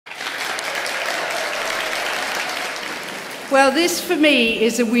Well, this for me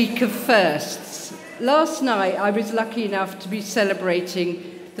is a week of firsts. Last night I was lucky enough to be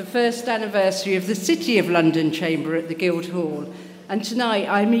celebrating the first anniversary of the City of London Chamber at the Guildhall. And tonight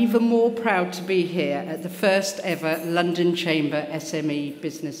I'm even more proud to be here at the first ever London Chamber SME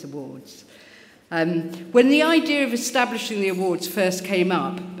Business Awards. When the idea of establishing the awards first came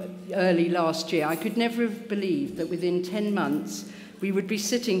up early last year, I could never have believed that within 10 months we would be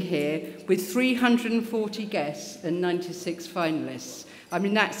sitting here with 340 guests and 96 finalists. I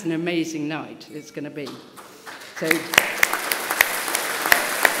mean, that's an amazing night it's going to be. So,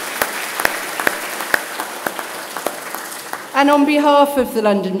 and on behalf of the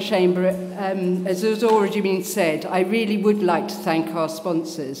London Chamber, as has already been said, I really would like to thank our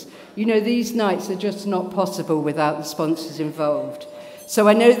sponsors. You know, these nights are just not possible without the sponsors involved. So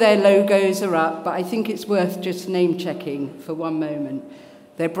I know their logos are up, but I think it's worth just name-checking for one moment.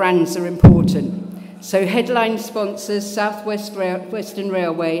 Their brands are important. So headline sponsors, South Western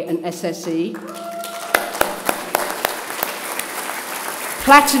Railway and SSE.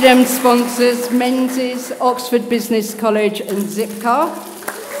 Platinum sponsors, Menzies, Oxford Business College and Zipcar.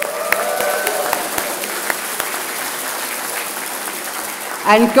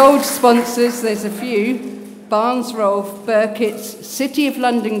 And gold sponsors, there's a few, Barnes Rolfe, Burkitt's, City of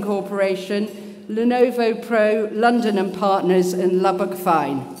London Corporation, Lenovo Pro, London and Partners and Lubbock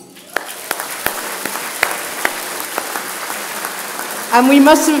Fine. And we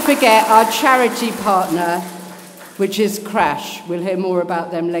mustn't forget our charity partner, which is Crash. We'll hear more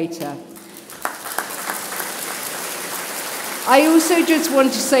about them later. I also just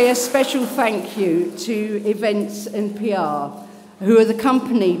want to say a special thank you to Events and PR, who are the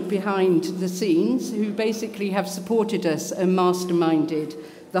company behind the scenes, who basically have supported us and masterminded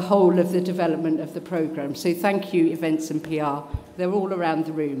the whole of the development of the programme. So thank you, Events and PR. They're all around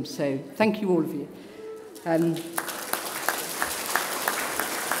the room, so thank you, all of you.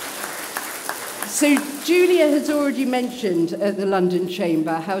 So Julia has already mentioned at the London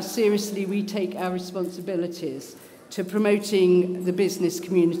Chamber how seriously we take our responsibilities to promoting the business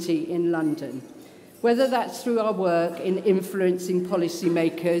community in London. Whether that's through our work in influencing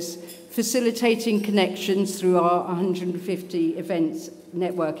policymakers, facilitating connections through our 150 events,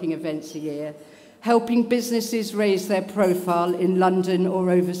 networking events a year, helping businesses raise their profile in London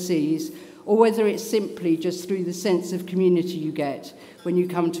or overseas, or whether it's simply just through the sense of community you get when you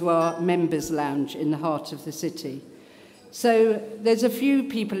come to our members' lounge in the heart of the city. So there's a few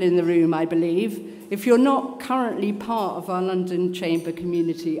people in the room, I believe. If you're not currently part of our London Chamber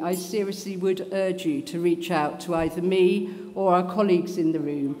community, I seriously would urge you to reach out to either me or our colleagues in the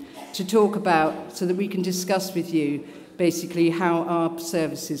room to talk about, so that we can discuss with you basically how our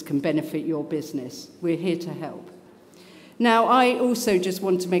services can benefit your business. We're here to help. Now, I also just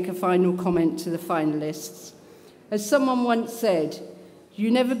want to make a final comment to the finalists. As someone once said,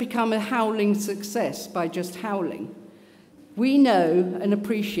 you never become a howling success by just howling. We know and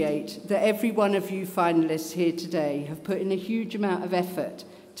appreciate that every one of you finalists here today have put in a huge amount of effort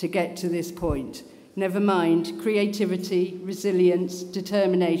to get to this point. Never mind creativity, resilience,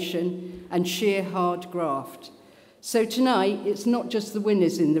 determination, and sheer hard graft. So tonight, it's not just the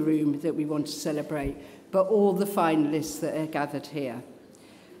winners in the room that we want to celebrate, but all the finalists that are gathered here.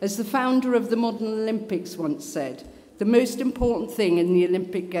 As the founder of the Modern Olympics once said, the most important thing in the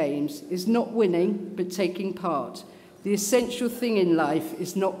Olympic Games is not winning, but taking part. The essential thing in life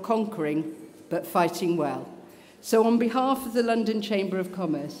is not conquering, but fighting well. So on behalf of the London Chamber of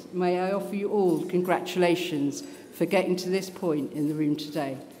Commerce, may I offer you all congratulations for getting to this point in the room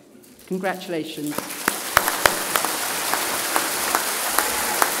today. Congratulations.